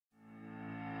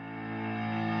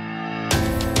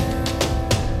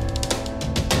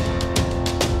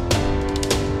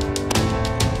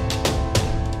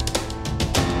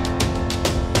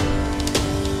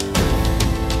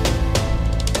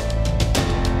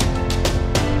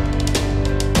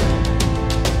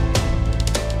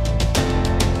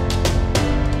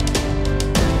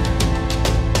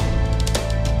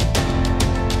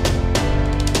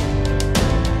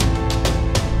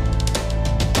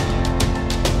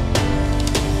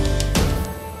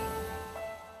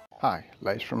Hi,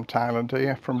 Les from Thailand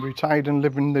here, from Retired and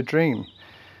Living the Dream.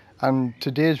 And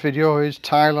today's video is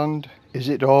Thailand, is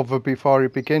it over before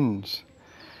it begins?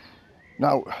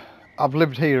 Now, I've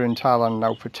lived here in Thailand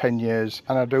now for 10 years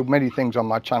and I do many things on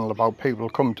my channel about people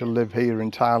come to live here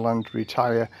in Thailand,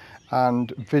 retire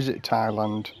and visit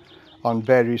Thailand on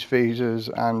various visas,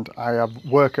 and I have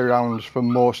workarounds for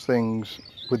most things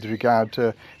with regard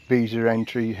to visa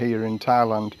entry here in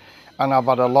Thailand. And I've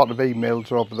had a lot of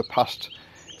emails over the past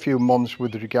few months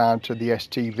with regard to the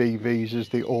STV visas,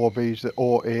 the OVs, the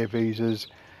OA visas,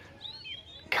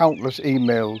 countless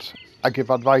emails. I give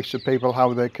advice to people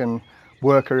how they can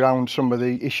work around some of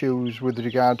the issues with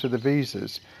regard to the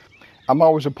visas. I'm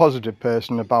always a positive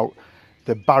person about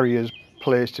the barriers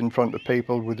placed in front of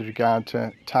people with regard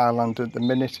to Thailand at the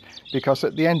minute, because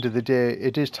at the end of the day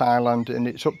it is Thailand and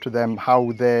it's up to them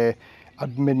how they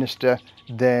administer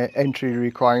their entry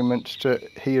requirements to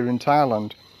here in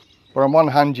Thailand. But on one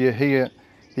hand you hear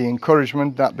the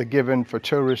encouragement that they're given for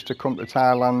tourists to come to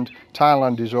Thailand.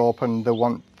 Thailand is open, they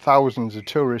want thousands of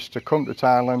tourists to come to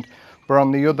Thailand, but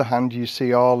on the other hand you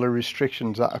see all the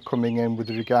restrictions that are coming in with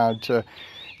regard to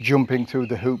jumping through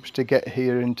the hoops to get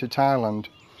here into Thailand.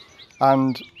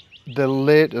 And the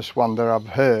latest one that I've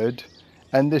heard,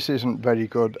 and this isn't very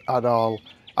good at all,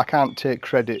 I can't take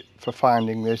credit for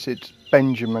finding this, it's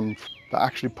Benjamin that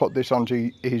actually put this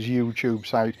onto his YouTube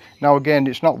site. Now again,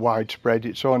 it's not widespread,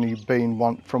 it's only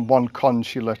been from one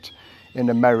consulate in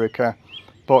America,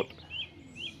 but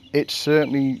it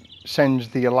certainly sends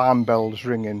the alarm bells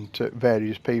ringing to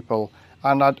various people.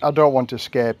 And I don't want to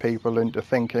scare people into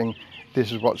thinking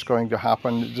this is what's going to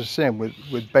happen. It's the same with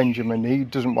Benjamin. He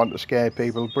doesn't want to scare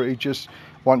people, but he just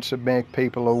wants to make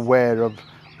people aware of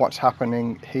what's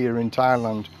happening here in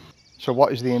Thailand. So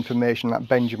what is the information that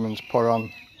Benjamin's put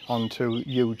onto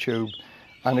YouTube?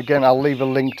 And again, I'll leave a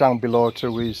link down below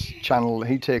to his channel.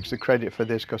 He takes the credit for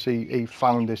this because he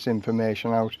found this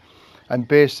information out. And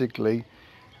basically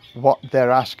what they're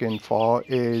asking for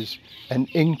is an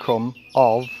income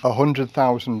of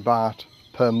 100,000 baht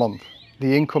per month.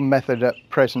 The income method at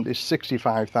present is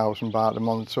 65,000 baht a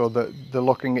month, so that they're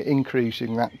looking at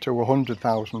increasing that to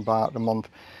 100,000 baht a month.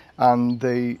 And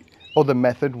the other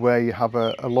method, where you have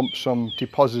a lump sum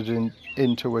deposited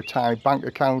into a Thai bank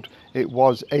account, it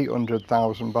was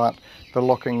 800,000 baht. They're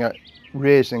looking at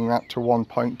raising that to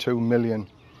 1.2 million.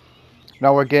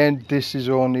 Now again, this is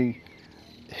only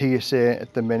hearsay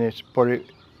at the minute, but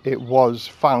it was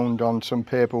found on some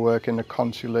paperwork in a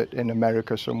consulate in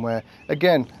America somewhere.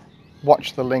 Again,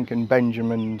 watch the link in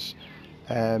Benjamin's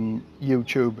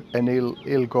YouTube and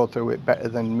he'll go through it better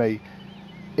than me.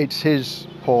 It's his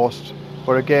post,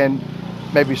 but again,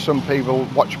 maybe some people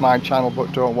watch my channel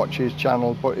but don't watch his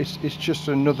channel, but it's just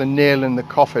another nail in the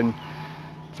coffin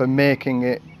for making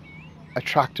it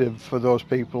attractive for those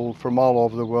people from all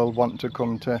over the world wanting to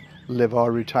come to live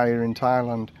or retire in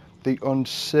Thailand. The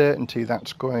uncertainty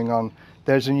that's going on.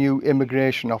 There's a new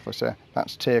immigration officer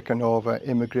that's taken over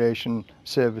immigration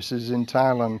services in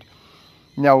Thailand.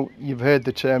 Now, you've heard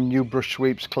the term new brush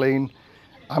sweeps clean.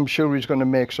 I'm sure he's going to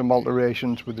make some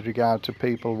alterations with regard to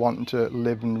people wanting to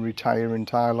live and retire in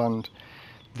Thailand.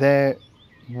 They're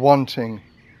wanting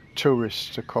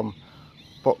tourists to come,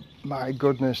 but my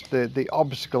goodness, the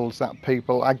obstacles that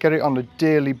people, I get it on a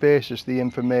daily basis, the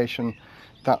information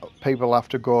that people have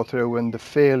to go through and the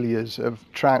failures of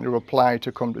trying to apply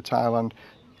to come to Thailand.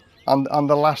 And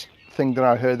the last thing that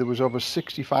I heard, there was over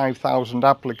 65,000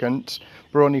 applicants,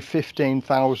 but only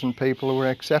 15,000 people were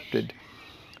accepted.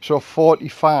 So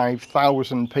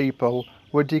 45,000 people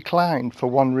were declined for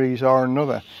one reason or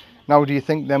another. Now, do you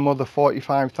think them other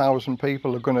 45,000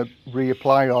 people are going to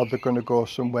reapply, or they're going to go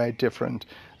somewhere different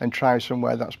and try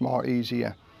somewhere that's more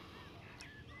easier?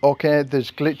 Okay,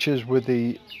 there's glitches with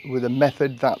the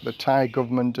method that the Thai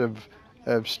government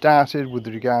have started with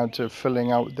regard to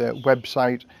filling out their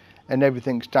website, and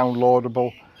everything's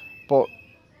downloadable, but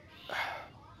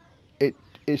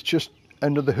it's just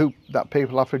another hoop that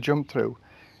people have to jump through.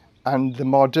 And the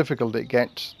more difficult it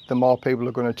gets, the more people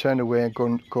are going to turn away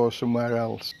and go somewhere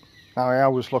else. Now, I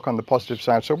always look on the positive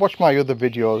side, so watch my other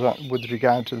videos with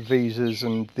regard to the visas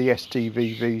and the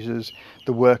STV visas,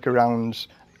 the workarounds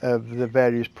of the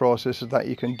various processes that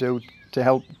you can do to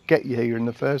help get you here in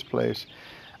the first place.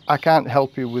 I can't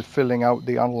help you with filling out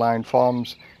the online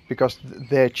forms because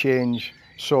they change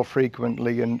so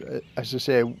frequently, and as I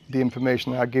say, the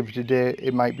information that I give you today,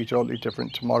 it might be totally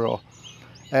different tomorrow.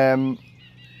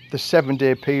 The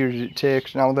 7-day period it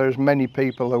takes, now there's many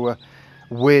people who are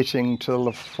waiting till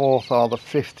the 4th or the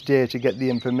 5th day to get the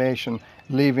information,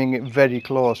 leaving it very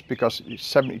close because it's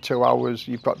 72 hours,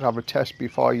 you've got to have a test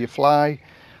before you fly.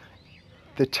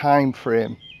 The time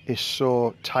frame is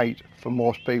so tight for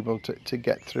most people to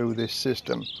get through this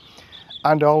system.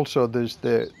 And also there's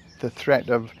the threat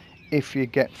of, if you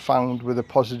get found with a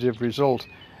positive result.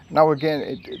 Now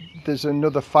again, there's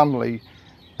another family,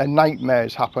 a nightmare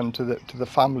has happened to the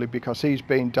family, because he's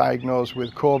been diagnosed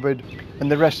with COVID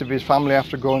and the rest of his family have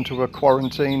to go into a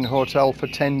quarantine hotel for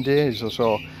 10 days or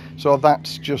so. So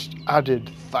that's just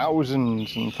added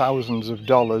thousands and thousands of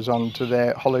dollars onto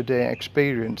their holiday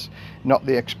experience, not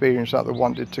the experience that they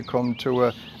wanted to come to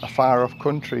a far off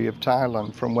country of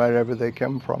Thailand from wherever they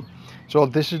came from. So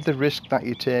this is the risk that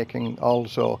you're taking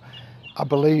also. I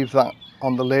believe that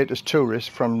on the latest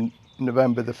tourist from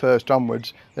November the 1st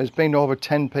onwards, there's been over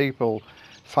 10 people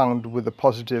found with a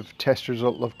positive test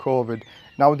result of COVID.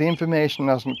 Now the information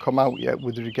hasn't come out yet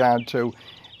with regard to,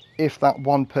 if that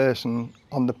one person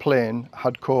on the plane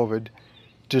had COVID,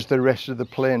 does the rest of the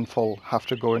plane full have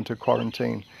to go into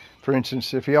quarantine? For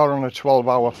instance, if you're on a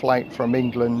 12-hour flight from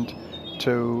England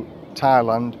to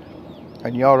Thailand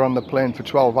and you're on the plane for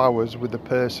 12 hours with the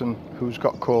person who's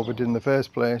got COVID in the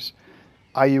first place,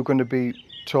 are you going to be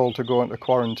told to go into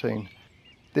quarantine?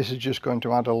 This is just going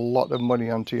to add a lot of money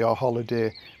onto your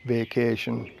holiday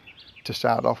vacation to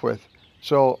start off with.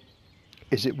 So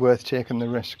is it worth taking the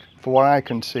risk? For what I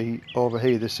can see over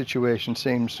here, the situation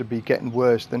seems to be getting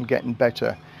worse than getting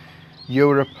better.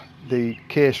 Europe, the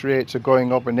case rates are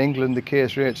going up. In England, the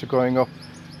case rates are going up.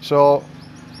 So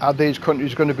are these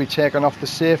countries going to be taken off the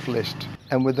safe list?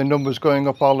 And with the numbers going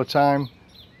up all the time,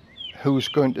 who's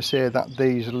going to say that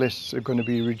these lists are going to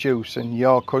be reduced and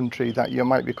your country that you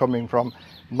might be coming from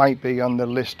might be on the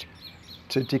list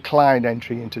to decline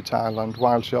entry into Thailand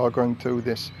whilst you're going through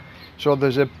this? So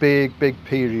there's a big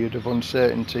period of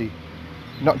uncertainty,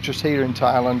 not just here in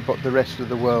Thailand but the rest of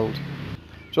the world.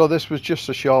 So this was just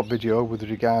a short video with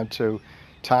regard to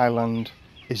Thailand.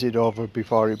 Is it over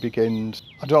before it begins?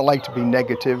 I don't like to be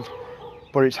negative,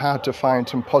 but it's hard to find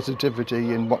some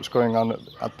positivity in what's going on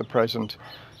at the present.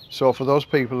 So for those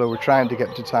people who are trying to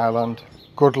get to Thailand,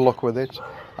 good luck with it.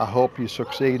 I hope you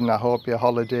succeed and I hope your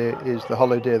holiday is the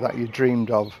holiday that you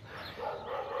dreamed of.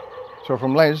 So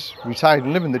from Les, retired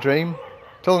and living the dream,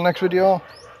 till the next video,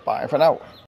 bye for now.